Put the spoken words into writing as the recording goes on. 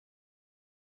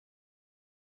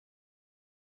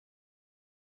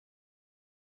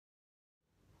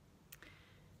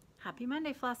Happy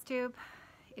Monday, Flosstube.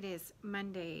 It is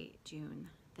Monday, June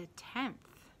the 10th,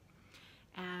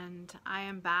 and I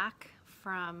am back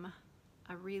from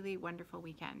a really wonderful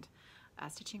weekend, a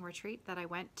stitching retreat that I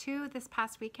went to this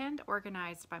past weekend,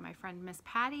 organized by my friend Miss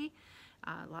Patty.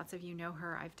 Lots of you know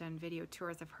her. I've done video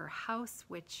tours of her house,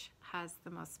 which has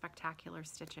the most spectacular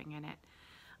stitching in it.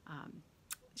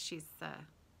 She's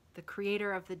the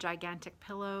creator of the gigantic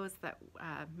pillows that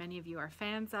many of you are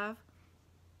fans of.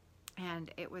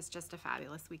 And it was just a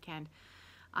fabulous weekend.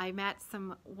 I met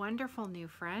some wonderful new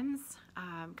friends.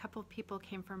 A couple of people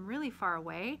came from really far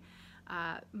away.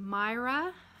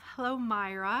 Myra, hello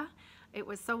Myra. It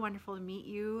was so wonderful to meet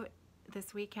you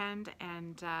this weekend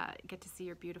and get to see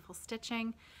your beautiful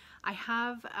stitching. I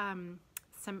have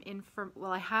some info.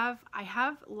 Well, I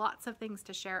have lots of things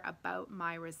to share about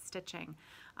Myra's stitching.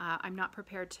 I'm not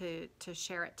prepared to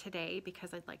share it today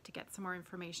because I'd like to get some more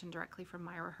information directly from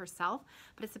Myra herself,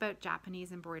 but it's about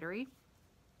Japanese embroidery.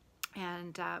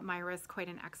 And Myra is quite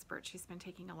an expert. She's been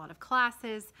taking a lot of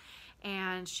classes,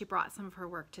 and she brought some of her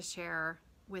work to share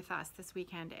with us this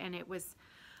weekend, and it was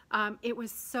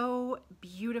so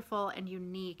beautiful and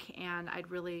unique, and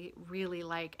I'd really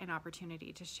like an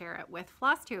opportunity to share it with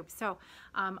Flosstube. So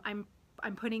I'm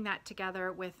putting that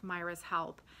together with Myra's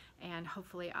help, and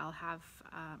hopefully I'll have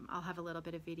a little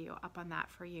bit of video up on that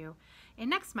for you in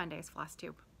next Monday's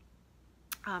Flosstube.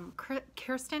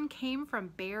 Kirsten came from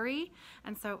Barrie,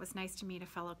 and so it was nice to meet a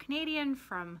fellow Canadian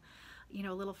from, you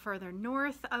know, a little further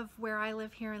north of where I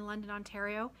live here in London,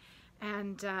 Ontario.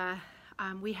 And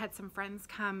we had some friends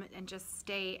come and just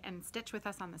stay and stitch with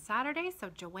us on the Saturday. So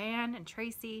Joanne and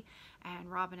Tracy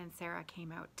and Robin and Sarah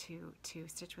came out to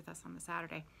stitch with us on the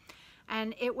Saturday.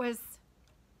 And it was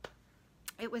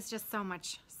just so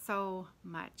much fun.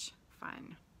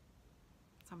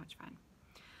 So much fun.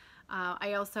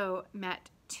 I also met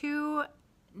two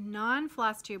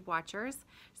non-Flosstube watchers,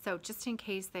 so just in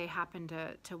case they happen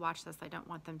to watch this, I don't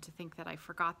want them to think that I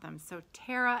forgot them. So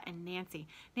Tara and Nancy.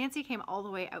 Nancy came all the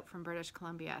way out from British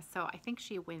Columbia, so I think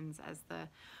she wins as the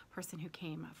person who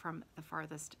came from the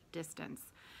farthest distance.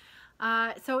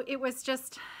 So it was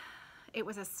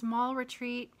a small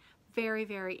retreat,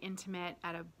 very intimate,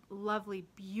 at a lovely,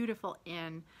 beautiful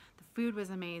inn. The food was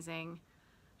amazing.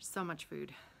 So much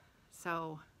food.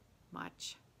 So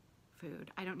much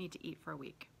food. I don't need to eat for a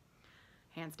week,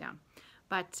 hands down.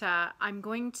 But I'm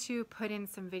going to put in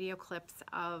some video clips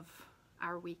of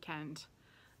our weekend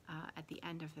at the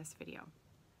end of this video.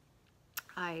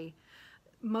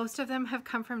 Most of them have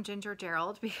come from Ginger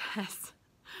Gerald because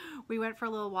we went for a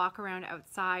little walk around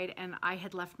outside, and I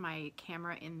had left my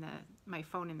camera in my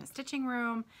phone in the stitching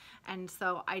room, and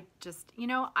so I just, you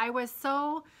know, I was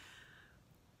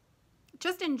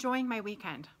just enjoying my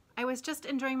weekend. I was just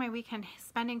enjoying my weekend,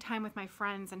 spending time with my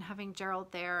friends and having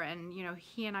Gerald there, and you know,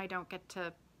 he and I don't get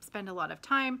to spend a lot of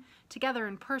time together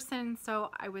in person,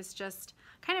 so I was just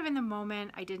kind of in the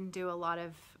moment. I didn't do a lot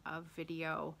of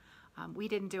video. We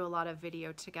didn't do a lot of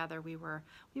video together. We were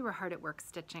hard at work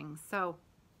stitching. So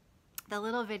the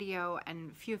little video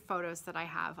and few photos that I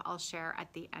have, I'll share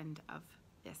at the end of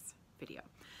this video.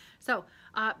 So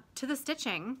to the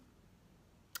stitching,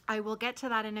 I will get to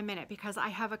that in a minute because I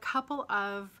have a couple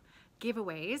of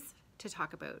giveaways to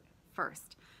talk about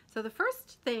first. So the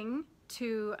first thing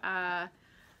to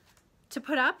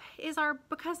put up is our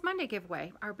Because Monday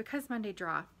giveaway, our Because Monday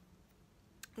draw.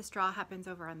 This draw happens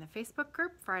over on the Facebook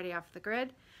group, Friday Off the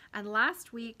Grid, and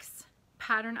last week's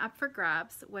pattern up for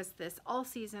grabs was this All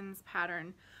Seasons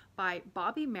pattern by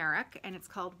Bobby Merrick, and it's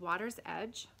called Water's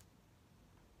Edge,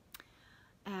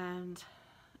 and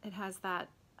it has that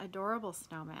adorable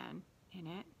snowman in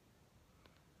it.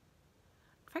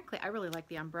 Frankly, I really like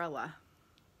the umbrella.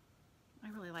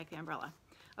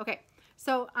 Okay,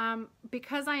 so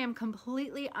because I am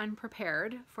completely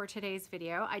unprepared for today's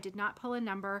video, I did not pull a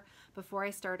number before I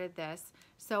started this,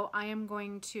 so I am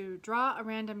going to draw a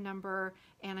random number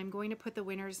and I'm going to put the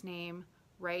winner's name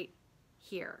right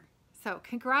here. So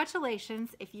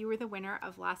congratulations if you were the winner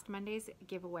of last Monday's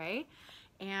giveaway,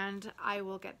 and I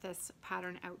will get this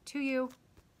pattern out to you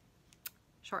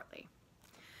shortly.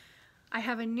 I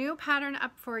have a new pattern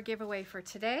up for a giveaway for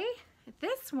today.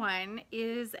 This one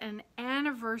is an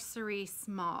anniversary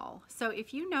small. So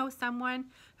if you know someone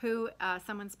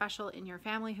someone special in your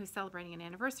family who's celebrating an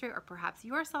anniversary, or perhaps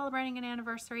you're celebrating an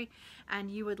anniversary and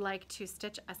you would like to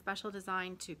stitch a special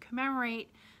design to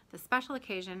commemorate the special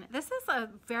occasion, this is a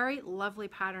very lovely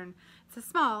pattern. It's a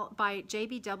small by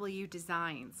JBW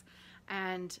Designs,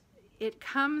 and it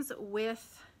comes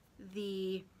with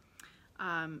the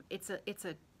it's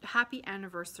a happy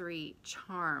anniversary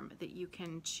charm that you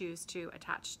can choose to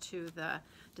attach to the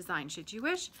design should you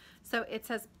wish. So it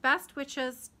says best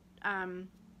wishes,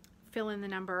 fill in the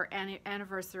number and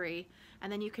anniversary,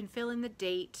 and then you can fill in the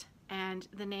date and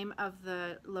the name of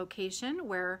the location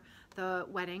where the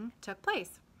wedding took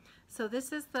place. So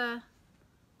this is the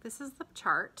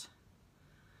chart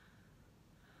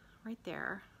right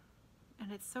there,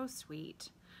 and it's so sweet.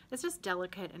 It's just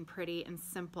delicate and pretty and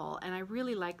simple, and I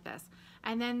really like this.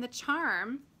 And then the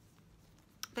charm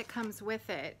that comes with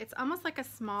it, it's almost like a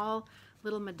small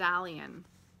little medallion.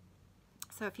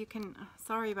 So if you can,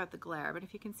 sorry about the glare, but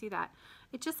if you can see that,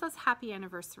 it just says happy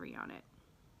anniversary on it.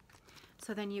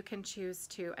 So then you can choose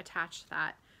to attach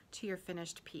that to your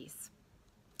finished piece.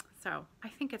 So I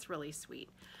think it's really sweet.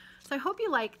 So I hope you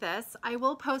like this. I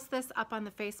will post this up on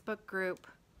the Facebook group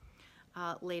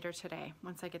later today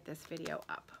once I get this video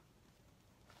up.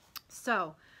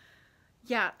 So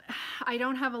yeah, I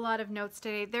don't have a lot of notes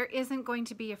today. There isn't going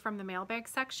to be a from the mailbag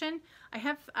section. I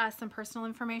have some personal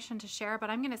information to share, but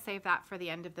I'm going to save that for the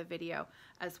end of the video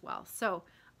as well. So,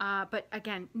 but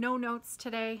again, no notes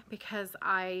today because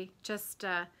I just,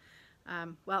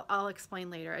 well, I'll explain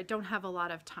later. I don't have a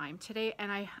lot of time today,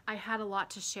 and I had a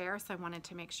lot to share, so I wanted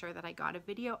to make sure that I got a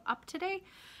video up today,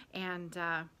 and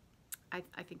I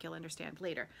think you'll understand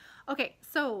later. Okay,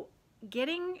 so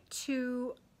getting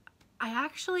to, I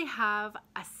actually have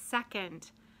a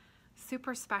second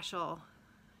super special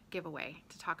giveaway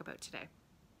to talk about today.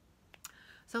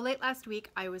 So late last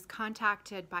week, I was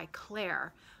contacted by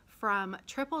Claire from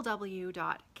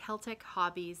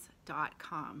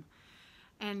www.celtichobbies.com.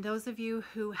 And those of you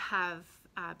who have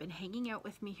been hanging out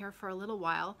with me here for a little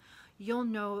while, you'll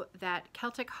know that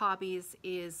Celtic Hobbies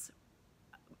is,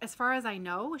 as far as I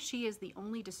know, she is the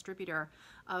only distributor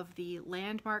of the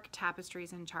landmark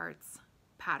tapestries and charts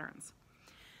patterns.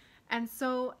 And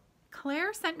so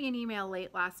Claire sent me an email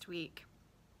late last week,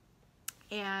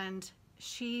 and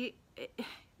it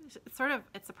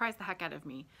surprised the heck out of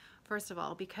me, first of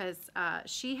all, because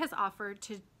she has offered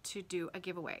to do a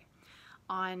giveaway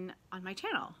on my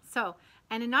channel. So,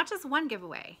 and not just one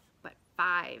giveaway, but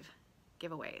 5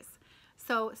 giveaways.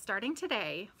 So starting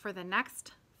today for the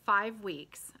next 5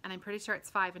 weeks, and I'm pretty sure it's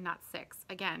 5 and not 6.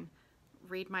 Again,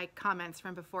 read my comments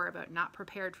from before about not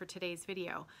prepared for today's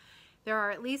video. There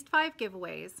are at least 5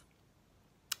 giveaways.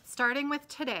 Starting with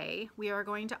today, we are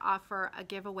going to offer a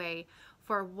giveaway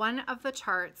for one of the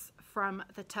charts from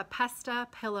the Tempesta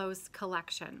Pillows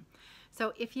collection.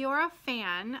 So if you're a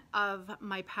fan of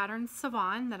my pattern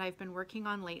Savon that I've been working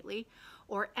on lately,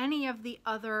 or any of the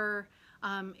other,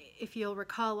 if you'll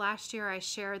recall last year I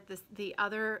shared the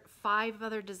other 5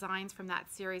 other designs from that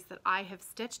series that I have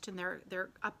stitched, and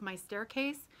they're up my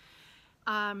staircase.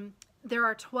 There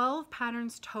are 12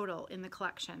 patterns total in the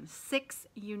collection, 6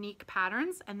 unique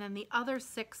patterns, and then the other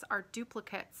 6 are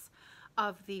duplicates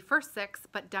of the first 6,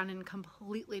 but done in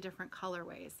completely different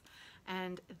colorways.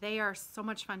 And they are so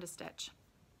much fun to stitch.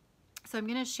 So I'm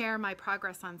going to share my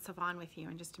progress on Savon with you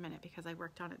in just a minute because I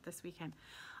worked on it this weekend.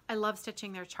 I love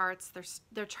stitching their charts.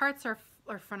 Their charts are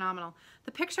phenomenal.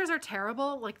 The pictures are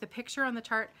terrible, like the picture on the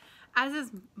chart, as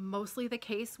is mostly the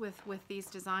case with these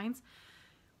designs.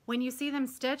 When you see them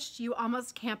stitched, you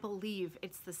almost can't believe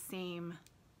it's the same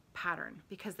pattern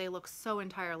because they look so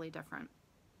entirely different.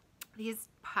 These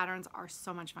patterns are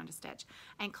so much fun to stitch,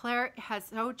 and Claire has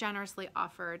so generously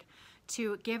offered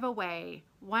to give away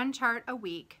 1 chart a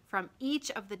week from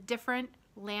each of the different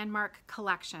landmark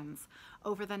collections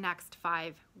over the next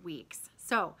 5 weeks.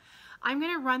 So I'm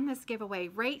going to run this giveaway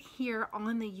right here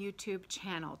on the YouTube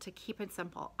channel to keep it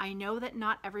simple. I know that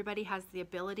not everybody has the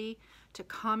ability to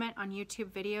comment on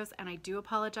YouTube videos, and I do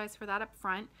apologize for that up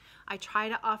front. I try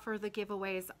to offer the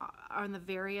giveaways on the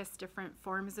various different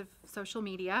forms of social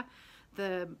media.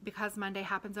 The Because Monday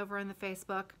happens over on the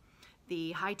Facebook.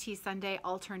 The High Tea Sunday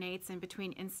alternates in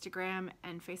between Instagram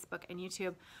and Facebook and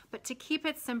YouTube. But to keep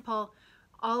it simple,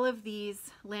 all of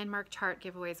these landmark chart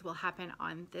giveaways will happen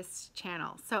on this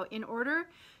channel. So in order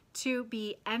to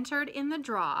be entered in the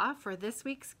draw for this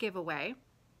week's giveaway,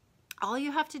 all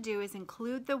you have to do is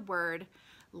include the word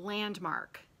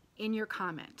landmark in your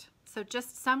comment. So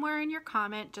just somewhere in your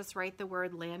comment, just write the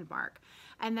word landmark.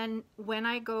 And then when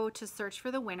I go to search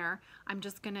for the winner, I'm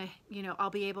just gonna,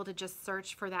 I'll be able to just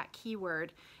search for that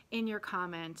keyword in your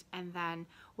comment. And then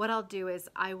what I'll do is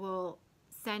I will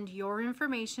send your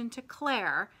information to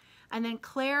Claire, and then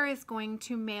Claire is going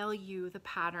to mail you the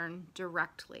pattern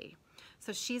directly.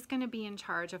 So she's going to be in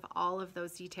charge of all of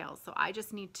those details. So I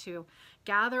just need to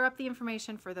gather up the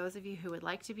information for those of you who would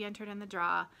like to be entered in the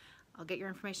draw. I'll get your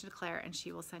information to Claire, and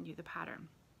she will send you the pattern.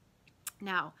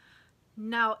 Now,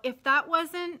 if that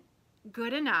wasn't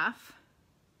good enough,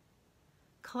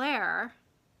 Claire,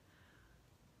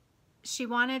 she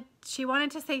wanted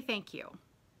to say thank you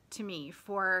to me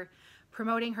for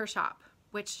promoting her shop,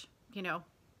 which, you know,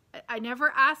 I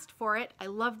never asked for it. I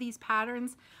love these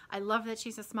patterns. I love that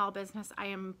she's a small business. I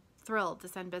am thrilled to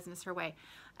send business her way.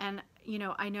 And, you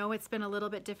know, I know it's been a little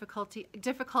bit difficult.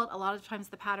 A lot of times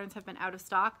the patterns have been out of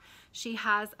stock. She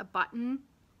has a button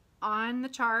on the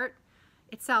chart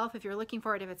itself. If you're looking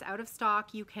for it, if it's out of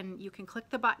stock, you can click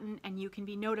the button and you can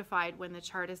be notified when the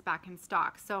chart is back in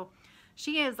stock. So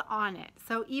she is on it.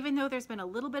 So even though there's been a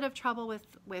little bit of trouble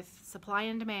with supply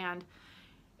and demand,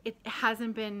 it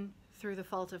hasn't been through the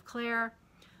fault of Claire.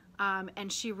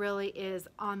 And she really is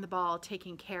on the ball,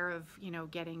 taking care of, you know,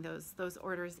 getting those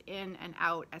orders in and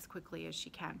out as quickly as she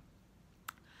can.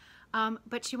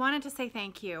 But she wanted to say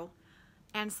thank you.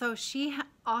 And so she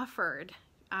offered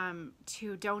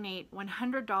to donate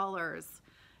 $100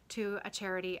 to a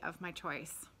charity of my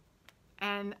choice.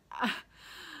 And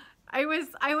I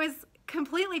was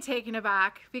completely taken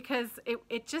aback because it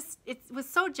was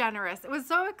so generous. It was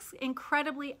so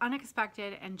incredibly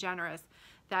unexpected and generous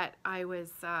that I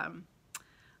was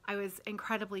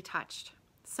incredibly touched.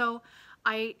 So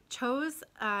I chose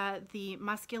the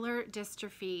Muscular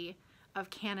Dystrophy of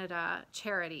Canada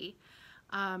charity.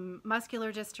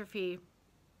 Muscular dystrophy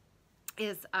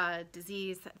is a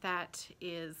disease that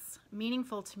is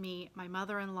meaningful to me. My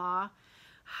mother-in-law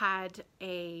had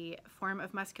a form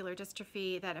of muscular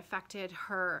dystrophy that affected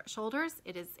her shoulders.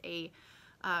 It is a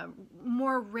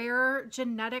more rare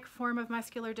genetic form of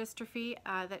muscular dystrophy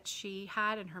that she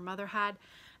had and her mother had,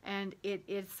 and it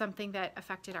is something that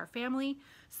affected our family.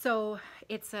 So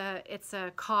it's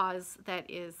a cause that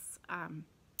is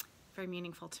very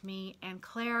meaningful to me. And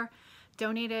Claire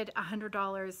donated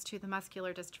 $100 to the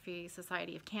Muscular Dystrophy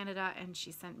Society of Canada, and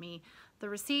she sent me the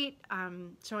receipt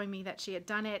showing me that she had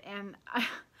done it. And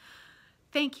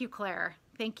thank you, Claire.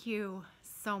 Thank you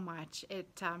so much.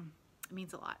 It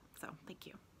means a lot. So thank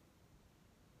you.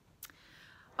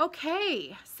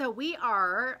 Okay, so we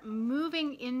are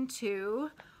moving into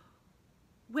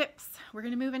whips. We're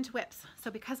going to move into whips.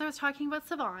 So because I was talking about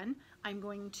Savon, I'm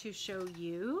going to show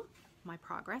you my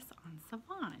progress on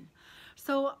Savon.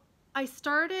 So I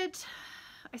started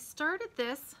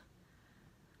this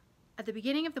at the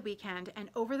beginning of the weekend, and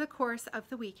over the course of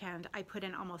the weekend, I put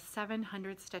in almost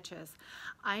 700 stitches.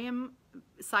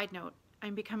 Side note,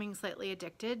 I'm becoming slightly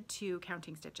addicted to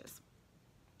counting stitches.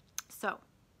 So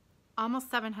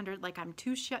almost 700, like I'm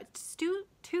two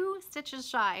stitches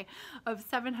shy of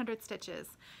 700 stitches.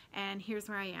 And here's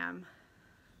where I am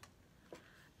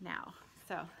now.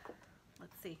 So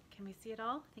let's see, can we see it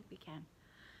all? I think we can.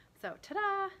 So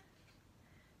ta-da!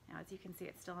 Now as you can see,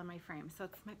 it's still on my frame, so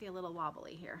it might be a little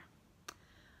wobbly here.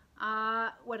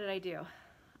 What did I do?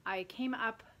 I came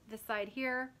up this side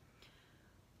here.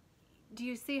 Do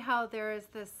you see how there is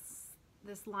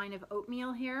this line of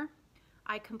oatmeal here?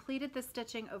 I completed the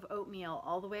stitching of oatmeal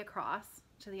all the way across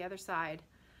to the other side,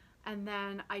 and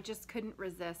then I just couldn't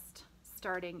resist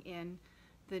starting in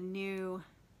the new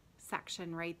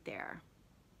section right there.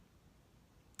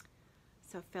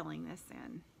 So filling this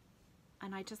in,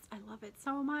 and I love it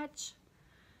so much.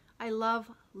 I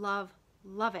love, love,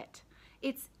 love it.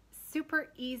 It's super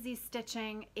easy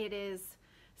stitching. It is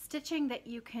stitching that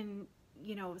you can,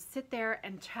 you know, sit there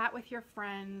and chat with your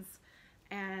friends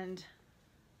and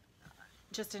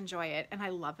just enjoy it. And I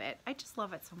love it. I just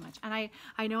love it so much. And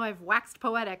I know I've waxed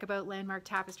poetic about landmark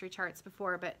tapestry charts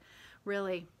before, but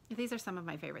really these are some of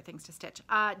my favorite things to stitch.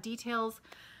 Details,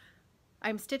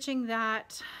 I'm stitching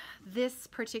this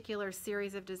particular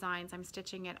series of designs, I'm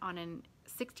stitching it on an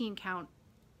 16 count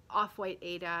off-white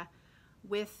Aida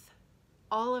with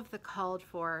all of the called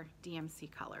for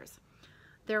DMC colors.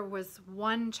 There was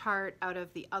one chart out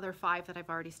of the other 5 that I've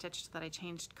already stitched that I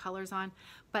changed colors on,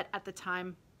 but at the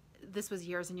time, this was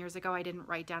years and years ago, I didn't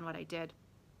write down what I did.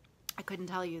 I couldn't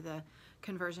tell you the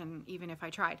conversion even if I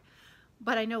tried.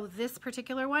 But I know this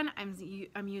particular one,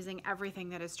 I'm using everything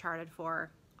that is charted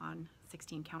for on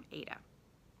 16 count Aida.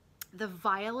 The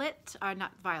violet,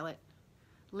 not violet,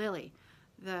 lily,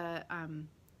 the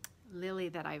lily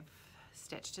that I've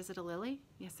stitched. Is it a lily?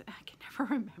 Yes, I can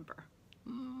never remember.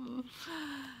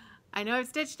 I know I've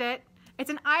stitched it. It's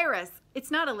an iris.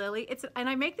 It's not a lily. And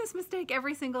I make this mistake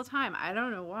every single time. I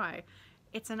don't know why.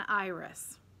 It's an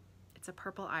iris. It's a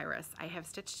purple iris. I have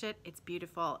stitched it. It's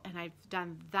beautiful. And I've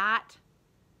done that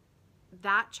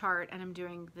chart, and I'm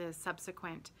doing the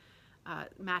subsequent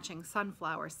matching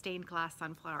sunflower, stained glass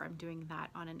sunflower. I'm doing that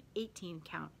on an 18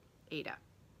 count Aida.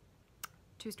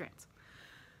 2 strands.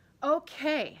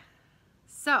 Okay,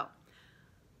 so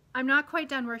I'm not quite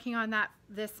done working on that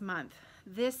this month.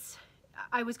 This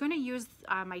I was going to use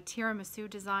my tiramisu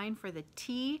design for the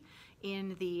T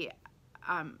in the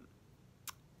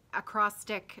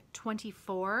acrostic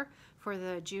 24 for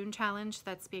the June challenge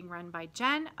that's being run by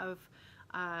Jen of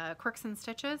Quirks and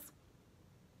Stitches.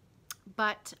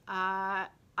 But I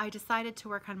decided to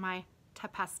work on my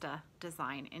tapesta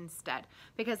design instead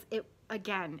because it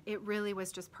really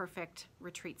was just perfect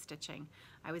retreat stitching.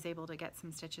 I was able to get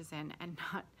some stitches in and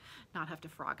not have to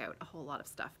frog out a whole lot of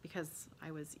stuff because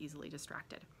I was easily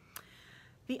distracted.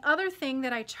 The other thing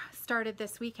that I started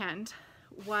this weekend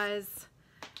was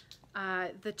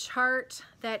the chart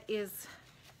that is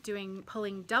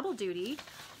pulling double duty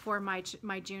for my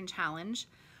June challenge,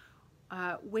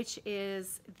 which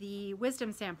is the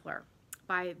Wisdom Sampler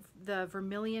by the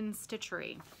Vermilion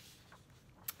Stitchery.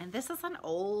 And this is an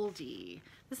oldie.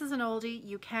 This is an oldie.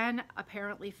 You can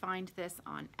apparently find this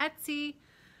on Etsy.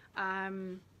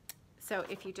 So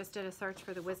if you just did a search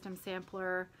for the Wisdom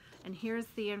Sampler, and here's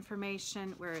the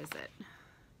information, where is it?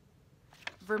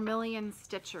 Vermilion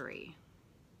Stitchery.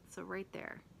 So right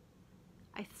there.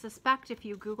 I suspect if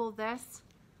you Google this,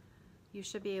 you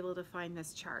should be able to find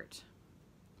this chart.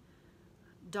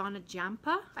 Donna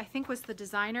Jampa, I think, was the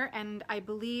designer, and I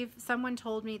believe someone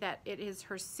told me that it is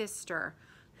her sister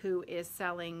who is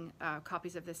selling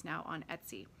copies of this now on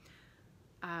Etsy.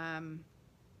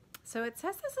 So it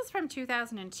says this is from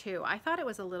 2002. I thought it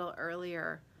was a little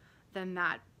earlier than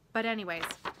that, but anyways,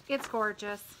 it's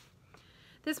gorgeous.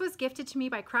 This was gifted to me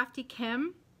by Crafty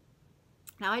Kim.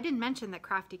 Now, I didn't mention that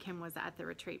Crafty Kim was at the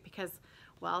retreat because,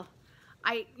 well,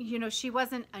 she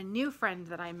wasn't a new friend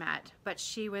that I met, but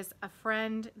she was a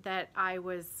friend that I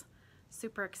was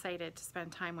super excited to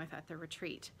spend time with at the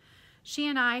retreat. She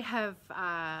and I have,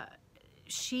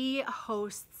 she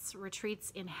hosts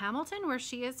retreats in Hamilton, where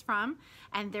she is from,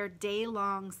 and they're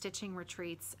day-long stitching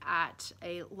retreats at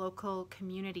a local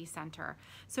community center.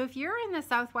 So if you're in the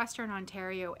southwestern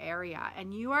Ontario area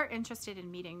and you are interested in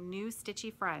meeting new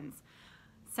stitchy friends,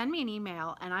 send me an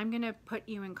email and I'm going to put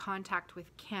you in contact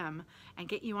with Kim and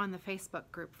get you on the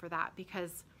Facebook group for that,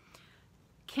 because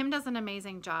Kim does an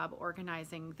amazing job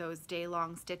organizing those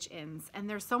day-long stitch-ins, and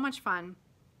they're so much fun.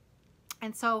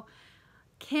 And so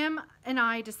Kim and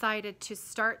I decided to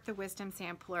start the Wisdom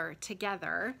Sampler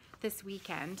together this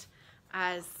weekend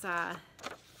as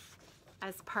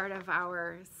part of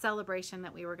our celebration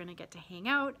that we were going to get to hang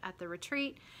out at the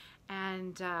retreat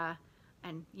and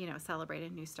celebrate a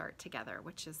new start together,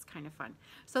 which is kind of fun.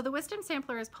 So the Wisdom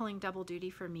Sampler is pulling double duty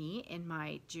for me in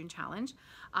my June challenge.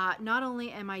 Not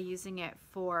only am I using it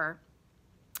for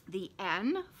the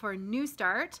N for new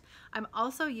start, I'm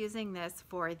also using this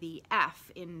for the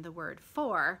F in the word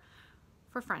for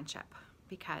friendship,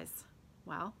 because,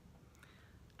 well,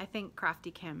 I think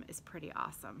Crafty Kim is pretty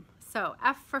awesome. So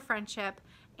F for friendship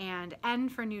and N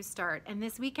for new start. And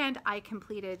this weekend I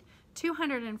completed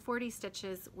 240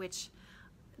 stitches, which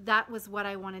that was what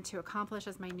I wanted to accomplish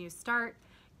as my new start.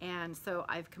 And so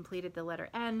I've completed the letter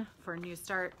N for new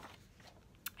start.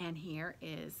 And here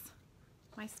is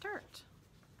my start.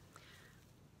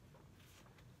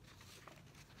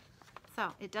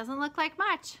 So it doesn't look like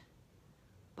much,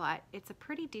 but it's a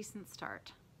pretty decent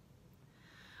start.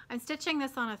 I'm stitching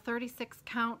this on a 36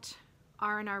 count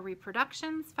R&R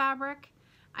Reproductions fabric.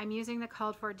 I'm using the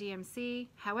called for DMC.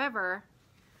 However,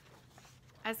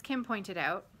 as Kim pointed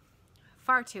out,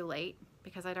 far too late,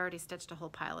 because I'd already stitched a whole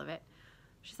pile of it.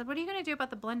 She said, what are you going to do about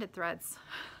the blended threads?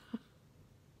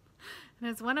 And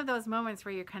it's one of those moments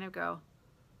where you kind of go,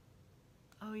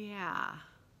 oh yeah,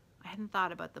 I hadn't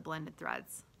thought about the blended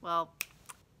threads. Well,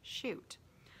 shoot.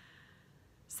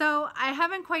 So I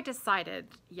haven't quite decided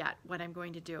yet what I'm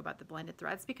going to do about the blended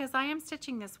threads, because I am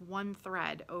stitching this one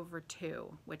thread over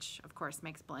two, which of course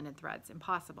makes blended threads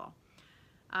impossible.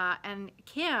 And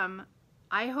Kim,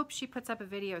 I hope she puts up a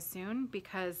video soon,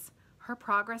 because her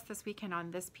progress this weekend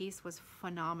on this piece was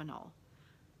phenomenal.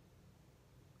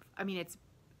 I mean,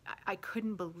 I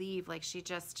couldn't believe, like, she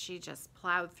just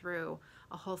plowed through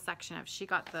a whole section of, she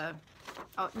got the,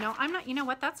 oh no, I'm not, you know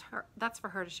what, that's for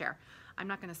her to share. I'm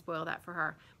not going to spoil that for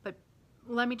her, but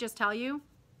let me just tell you,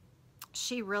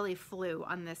 she really flew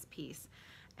on this piece.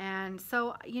 And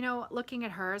so, you know, looking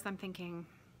at hers, I'm thinking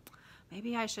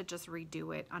maybe I should just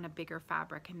redo it on a bigger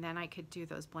fabric, and then I could do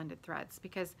those blended threads,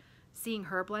 because seeing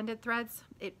her blended threads,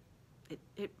 it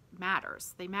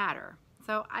matters. They matter.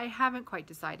 So I haven't quite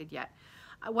decided yet.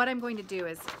 What I'm going to do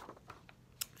is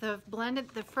the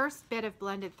first bit of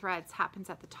blended threads happens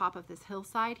at the top of this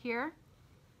hillside here.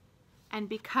 And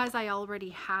because I already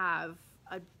have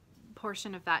a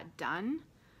portion of that done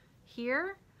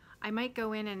here, I might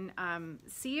go in and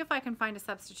see if I can find a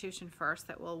substitution first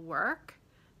that will work,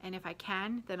 And if I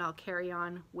can, then I'll carry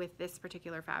on with this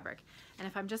particular fabric. And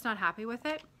if I'm just not happy with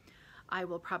it, I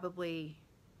will probably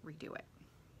redo it.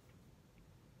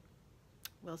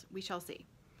 We shall see.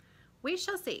 We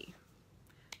shall see.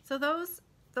 So those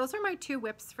are my 2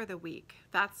 whips for the week.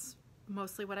 That's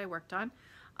mostly what I worked on.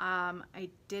 I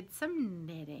did some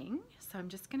knitting, so I'm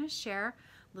just going to share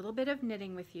a little bit of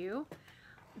knitting with you.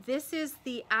 This is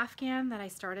the Afghan that I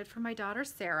started for my daughter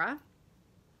Sarah.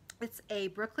 It's a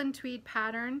Brooklyn tweed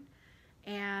pattern,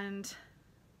 and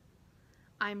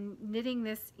I'm knitting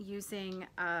this using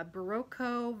a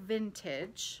Barocco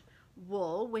vintage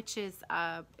wool, which is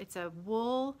it's a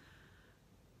wool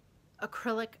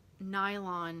acrylic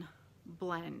nylon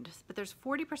blend, but there's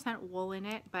 40% wool in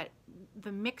it, but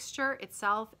the mixture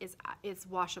itself is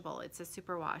washable. It's a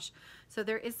super wash, so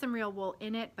there is some real wool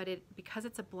in it, but because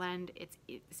it's a blend, it's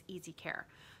easy care.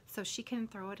 So she can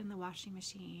throw it in the washing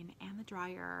machine and the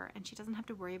dryer, and she doesn't have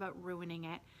to worry about ruining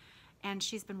it. And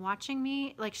she's been watching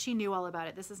me, like she knew all about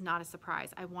it. This is not a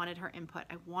surprise. I wanted her input.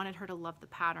 I wanted her to love the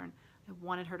pattern. I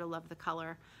wanted her to love the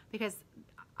color, because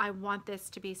I want this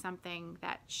to be something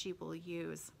that she will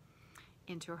use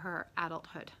into her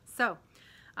adulthood. So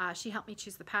she helped me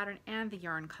choose the pattern and the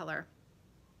yarn color,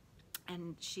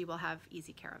 and she will have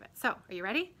easy care of it. So are you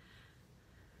ready?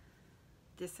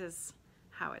 This is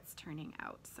how it's turning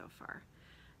out so far,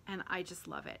 and I just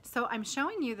love it. So I'm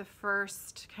showing you the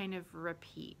first kind of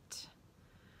repeat.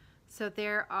 So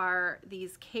there are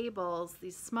these cables,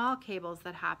 these small cables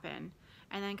that happen,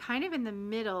 and then kind of in the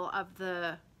middle of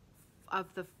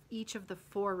each of the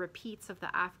 4 repeats of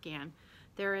the Afghan,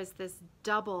 there is this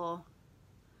double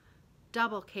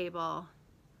cable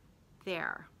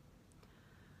there.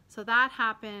 So that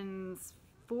happens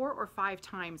 4 or 5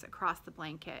 times across the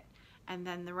blanket, and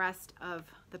then the rest of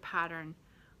the pattern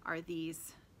are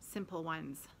these simple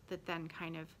ones that then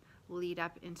kind of lead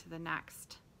up into the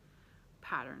next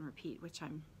pattern repeat, which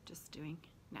I'm just doing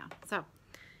now. So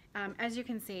as you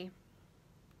can see,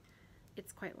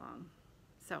 it's quite long,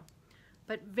 so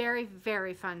but very,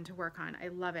 very fun to work on. I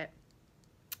love it.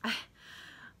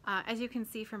 As you can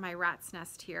see from my rat's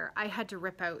nest here, I had to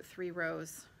rip out 3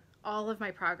 rows. All of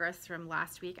my progress from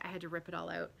last week, I had to rip it all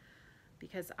out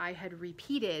because I had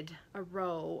repeated a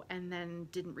row and then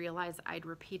didn't realize I'd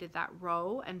repeated that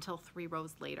row until 3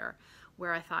 rows later,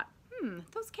 where I thought,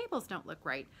 those cables don't look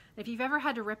right. If you've ever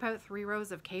had to rip out 3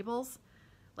 rows of cables,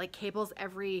 like cables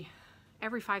every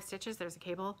 5 stitches, there's a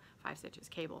cable, 5 stitches,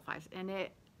 cable, 5, and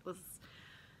it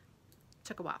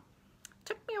took a while.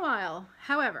 Took me a while.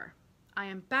 However, I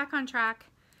am back on track,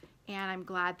 and I'm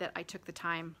glad that I took the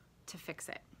time to fix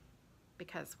it,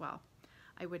 because, well,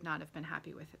 I would not have been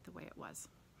happy with it the way it was.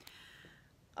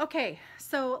 Okay,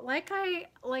 so like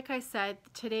I said,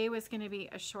 today was going to be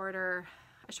a shorter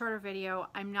video.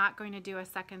 I'm not going to do a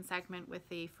second segment with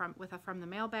from the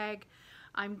mailbag.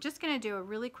 I'm just going to do a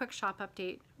really quick shop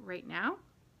update right now.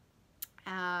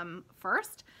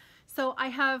 First, so I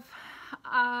have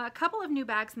a couple of new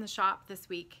bags in the shop this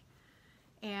week,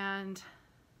 and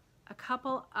a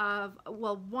couple of,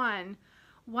 well,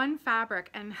 one fabric,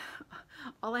 and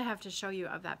all I have to show you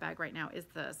of that bag right now is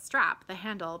the strap, the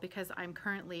handle, because I'm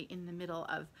currently in the middle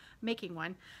of making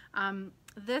one.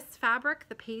 This fabric,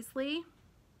 the paisley,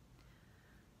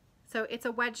 so it's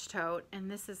a wedge tote,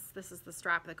 and this is the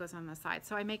strap that goes on the side.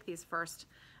 So I make these first,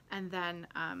 and then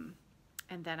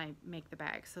I make the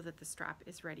bag so that the strap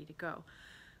is ready to go.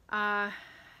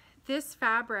 This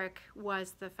fabric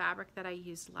was the fabric that I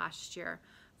used last year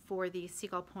for the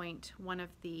Seagull Point, one of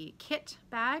the kit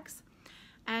bags.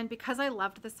 And because I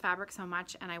loved this fabric so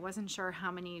much, and I wasn't sure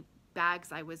how many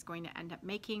bags I was going to end up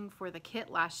making for the kit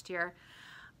last year,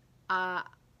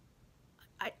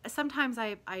 sometimes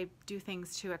I do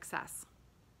things to excess.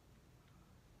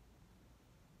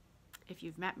 If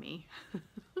you've met me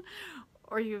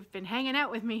or you've been hanging out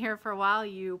with me here for a while,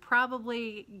 you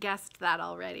probably guessed that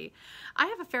already. I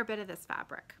have a fair bit of this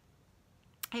fabric.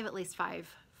 I have at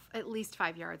least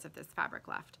five yards of this fabric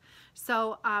left.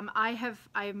 So I'm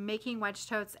making wedge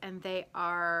totes, and they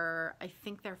are, I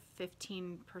think they're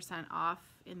 15% off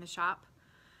in the shop.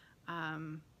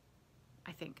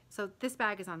 I think. So this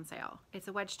bag is on sale. It's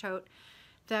a wedge tote.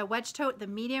 The wedge tote, the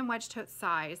medium wedge tote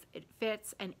size, it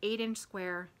fits an 8-inch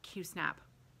square Q-snap.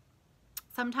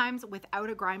 Sometimes without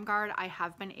a grime guard, I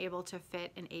have been able to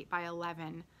fit an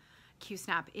 8x11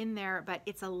 Q-snap in there, but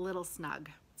it's a little snug.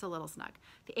 It's a little snug.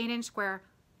 The 8-inch square,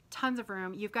 tons of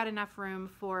room. You've got enough room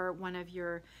for one of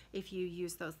your, if you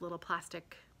use those little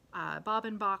plastic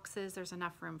bobbin boxes, there's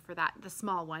enough room for that. The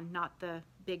small one, not the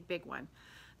big one.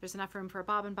 There's enough room for a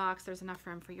bobbin box. There's enough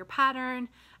room for your pattern,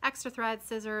 extra thread,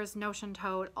 scissors, notion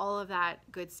tote, all of that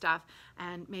good stuff,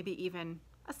 and maybe even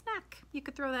a snack. You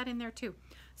could throw that in there too.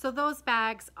 So those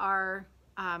bags are,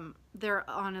 they're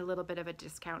on a little bit of a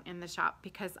discount in the shop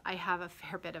because I have a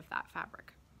fair bit of that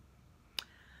fabric.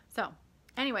 So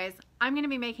anyways, I'm going to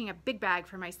be making a big bag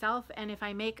for myself, and if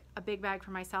I make a big bag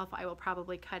for myself, I will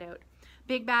probably cut out.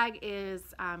 Big bag is,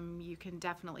 you can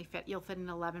definitely fit, you'll fit an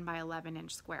 11 by 11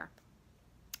 inch square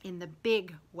in the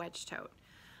big wedge tote.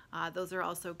 Those are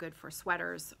also good for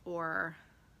sweaters or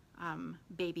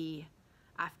baby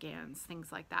Afghans,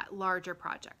 things like that, larger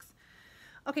projects.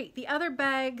 Okay, the other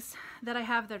bags that I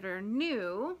have that are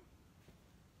new,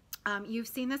 you've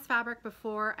seen this fabric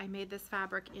before. I made this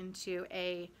fabric into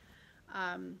a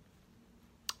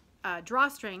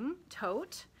drawstring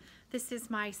tote. This is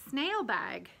my snail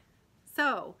bag.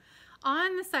 So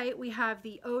on the site we have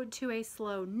the Ode to a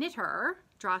Slow Knitter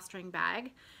drawstring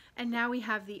bag, and now we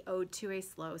have the Ode to a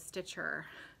Slow Stitcher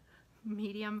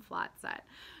medium flat set.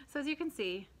 So as you can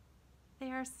see, they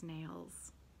are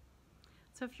snails.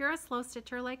 So if you're a slow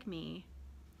stitcher like me,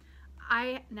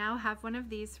 I now have one of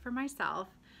these for myself.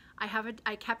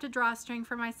 I kept a drawstring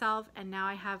for myself, and now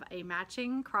I have a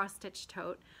matching cross stitch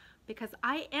tote because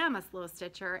I am a slow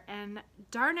stitcher, and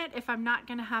darn it if I'm not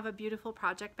gonna have a beautiful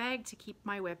project bag to keep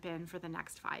my whip in for the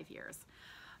next 5 years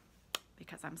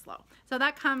because I'm slow. So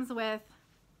that comes with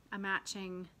a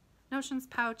matching notions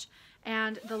pouch,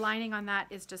 and the lining on that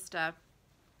is just a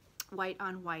white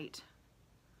on white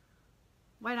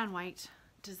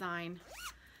design.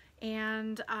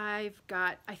 And I've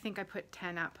got, I think I put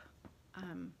 10 up.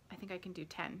 I think I can do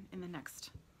 10 in the next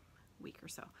week or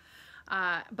so.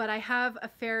 But I have a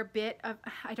fair bit of,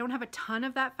 I don't have a ton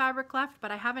of that fabric left, but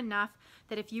I have enough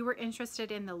that if you were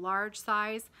interested in the large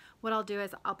size, what I'll do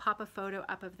is I'll pop a photo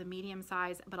up of the medium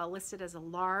size, but I'll list it as a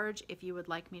large if you would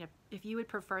like me to, if you would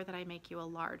prefer that I make you a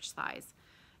large size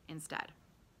instead.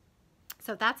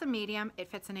 So that's a medium. It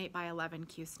fits an 8 by 11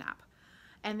 Q snap.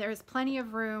 And there's plenty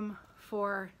of room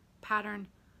for pattern,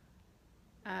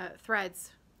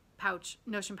 threads, pouch,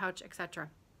 notion pouch, etc.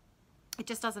 It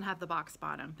just doesn't have the box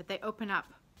bottom, but they open up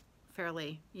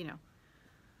fairly, you know.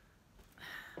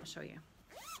 I'll show you.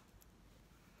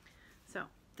 So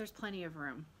there's plenty of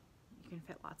room. You can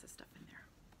fit lots of stuff in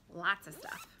there. Lots of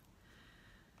stuff.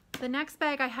 The next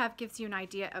bag I have gives you an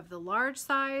idea of the large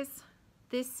size.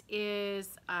 This is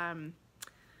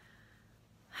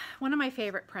one of my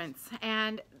favorite prints,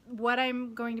 and what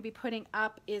I'm going to be putting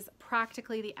up is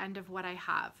practically the end of what I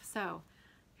have. So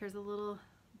here's a little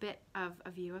bit of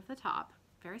a view of the top,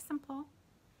 very simple,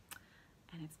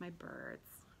 and it's my birds.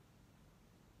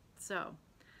 So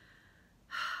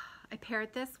I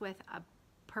paired this with a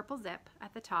purple zip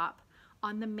at the top.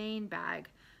 On the main bag,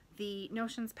 the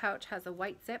notions pouch has a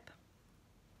white zip,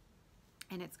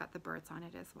 and it's got the birds on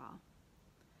it as well.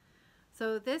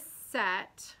 So this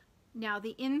set, now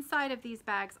the inside of these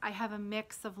bags, I have a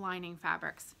mix of lining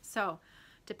fabrics. So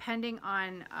depending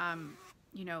on,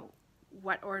 you know,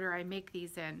 what order I make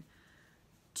these in,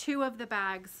 2 of the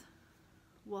bags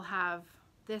will have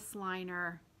this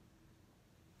liner.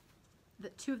 The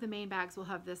 2 of the main bags will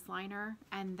have this liner,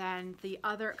 and then the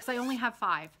other, because I only have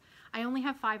 5. I only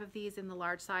have 5 of these in the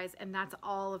large size, and that's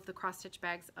all of the cross stitch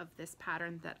bags of this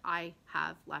pattern that I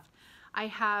have left. I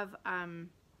have,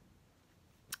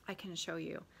 I can show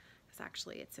you, because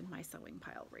actually it's in my sewing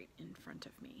pile right in front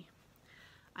of me.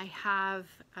 I have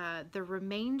the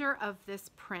remainder of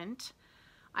this print.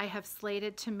 I have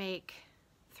slated to make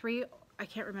 3, I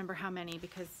can't remember how many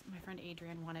because my friend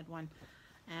Adrian wanted one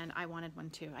and I wanted one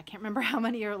too. I can't remember how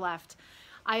many are left.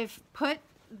 I've put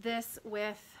this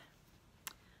with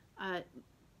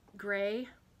gray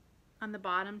on the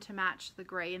bottom to match the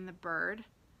gray in the bird,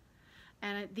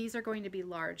 and these are going to be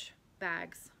large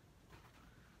bags.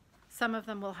 Some of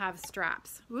them will have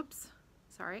straps. Oops,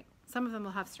 sorry. Some of them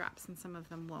will have straps and some of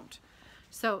them won't.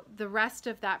 So the rest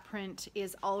of that print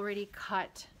is already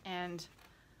cut and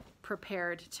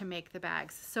prepared to make the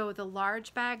bags. So the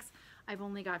large bags, I've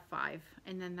only got 5,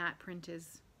 and then that print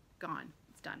is gone.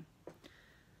 It's done.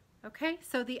 Okay,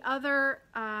 so the other,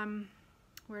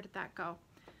 where did that go?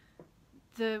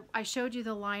 I showed you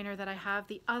the liner that I have.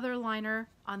 The other liner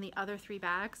on the other 3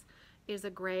 bags is a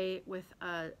gray with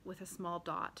a small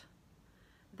dot.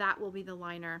 That will be the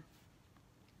liner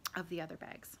of the other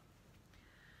bags.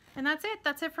 And that's it.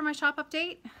 That's it for my shop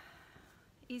update.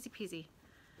 Easy peasy.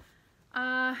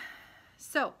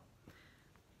 So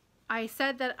I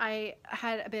said that I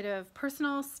had a bit of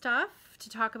personal stuff to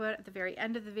talk about at the very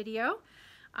end of the video,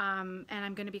 and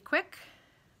I'm going to be quick.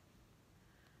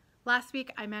 Last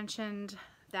week I mentioned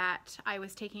that I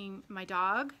was taking my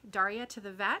dog Daria to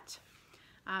the vet.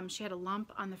 She had a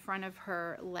lump on the front of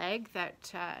her leg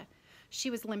that she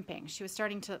was limping. She was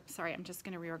starting to, sorry, I'm just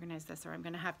going to reorganize this or I'm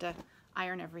going to have to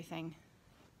iron everything.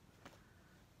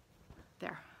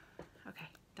 There. Okay,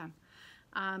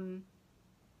 done.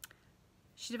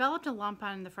 She developed a lump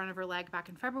on the front of her leg back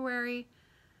in February.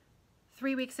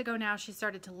 3 weeks ago now, she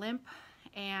started to limp.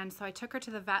 And so I took her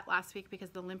to the vet last week because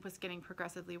the limp was getting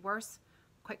progressively worse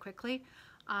quite quickly.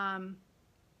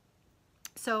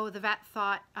 So the vet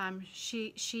thought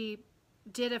she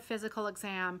did a physical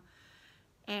exam,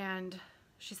 and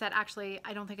she said, actually,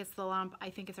 I don't think it's the lump. I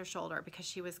think it's her shoulder, because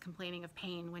she was complaining of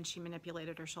pain when she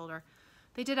manipulated her shoulder.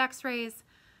 They did x-rays,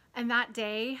 and that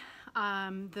day,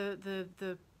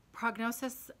 the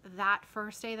prognosis that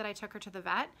first day that I took her to the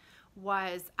vet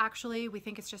was, actually, we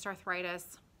think it's just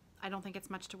arthritis. I don't think it's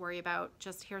much to worry about.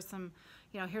 Just here's some,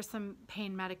 here's some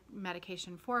pain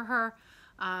medication for her.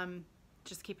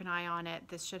 Just keep an eye on it.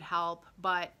 This should help,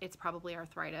 but it's probably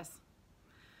arthritis.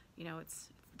 It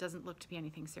doesn't look to be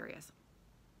anything serious.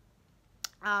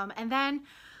 And then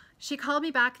she called me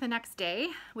back the next day,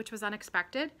 which was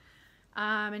unexpected.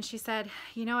 And she said,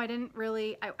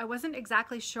 I wasn't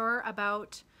exactly sure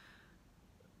about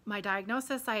my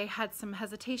diagnosis. I had some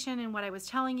hesitation in what I was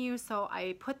telling you, so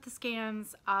I put the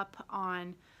scans up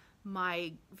on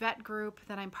my vet group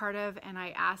that I'm part of, and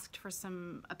I asked for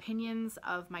some opinions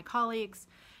of my colleagues,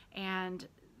 and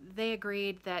they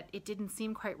agreed that it didn't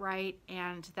seem quite right,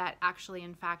 and that actually,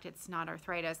 in fact, it's not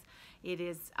arthritis. It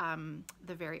is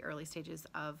the very early stages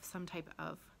of some type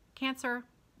of cancer,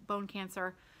 bone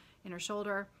cancer in her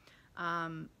shoulder.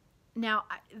 Now,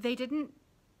 they didn't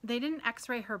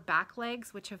x-ray her back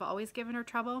legs, which have always given her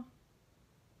trouble.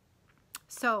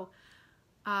 So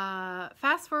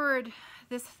fast forward,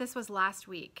 this was last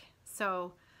week.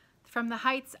 So from the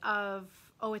heights of,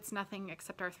 oh, it's nothing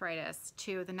except arthritis,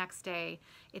 to the next day,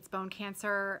 it's bone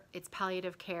cancer, it's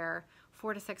palliative care,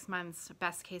 4 to 6 months,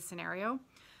 best case scenario.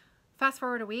 Fast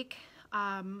forward a week,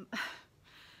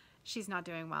 she's not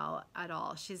doing well at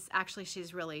all. She's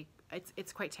really,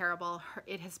 it's quite terrible.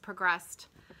 It has progressed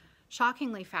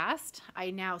shockingly fast.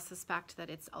 I now suspect that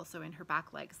it's also in her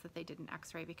back legs that they didn't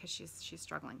x-ray, because she's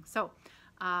struggling. So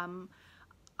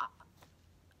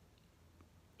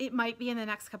it might be in the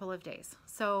next couple of days.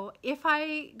 So if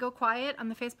I go quiet on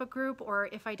the Facebook group, or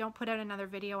if I don't put out another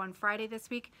video on Friday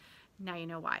this week, now you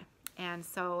know why. And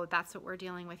so that's what we're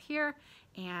dealing with here.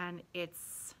 And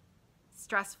it's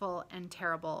stressful and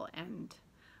terrible. And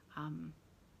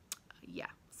yeah.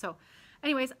 So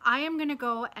anyways, I am going to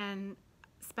go and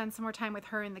spend some more time with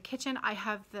her in the kitchen. I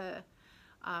have the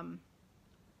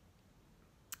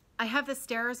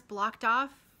stairs blocked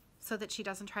off so that she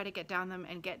doesn't try to get down them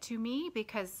and get to me,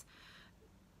 because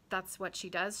that's what she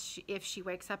does. If she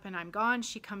wakes up and I'm gone,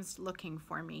 she comes looking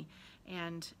for me.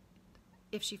 And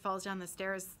if she falls down the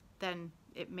stairs, then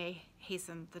it may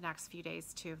hasten the next few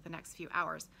days to the next few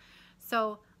hours.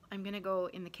 So I'm gonna go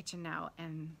in the kitchen now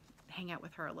and hang out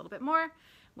with her a little bit more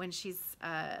when she's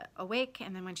awake,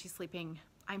 and then when she's sleeping,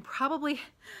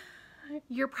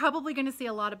 you're probably going to see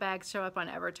a lot of bags show up on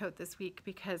Evertote this week,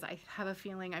 because I have a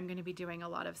feeling I'm going to be doing a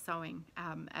lot of sewing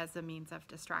as a means of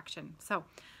distraction. So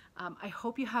I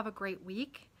hope you have a great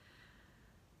week.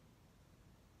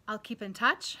 I'll keep in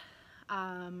touch.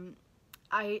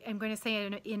 I am going to say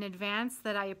in advance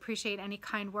that I appreciate any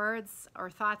kind words or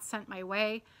thoughts sent my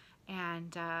way,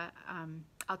 and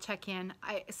I'll check in.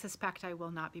 I suspect I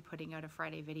will not be putting out a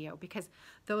Friday video, because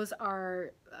those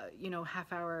are,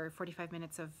 half hour, 45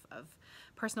 minutes of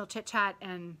personal chit chat,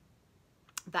 and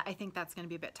that I think that's going to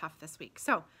be a bit tough this week.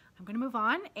 So I'm going to move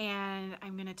on, and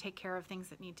I'm going to take care of things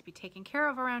that need to be taken care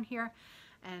of around here,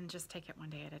 and just take it one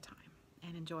day at a time,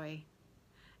 and enjoy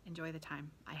the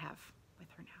time I have with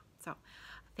her now. So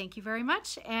thank you very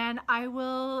much, and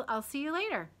I'll see you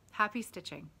later. Happy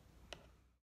stitching.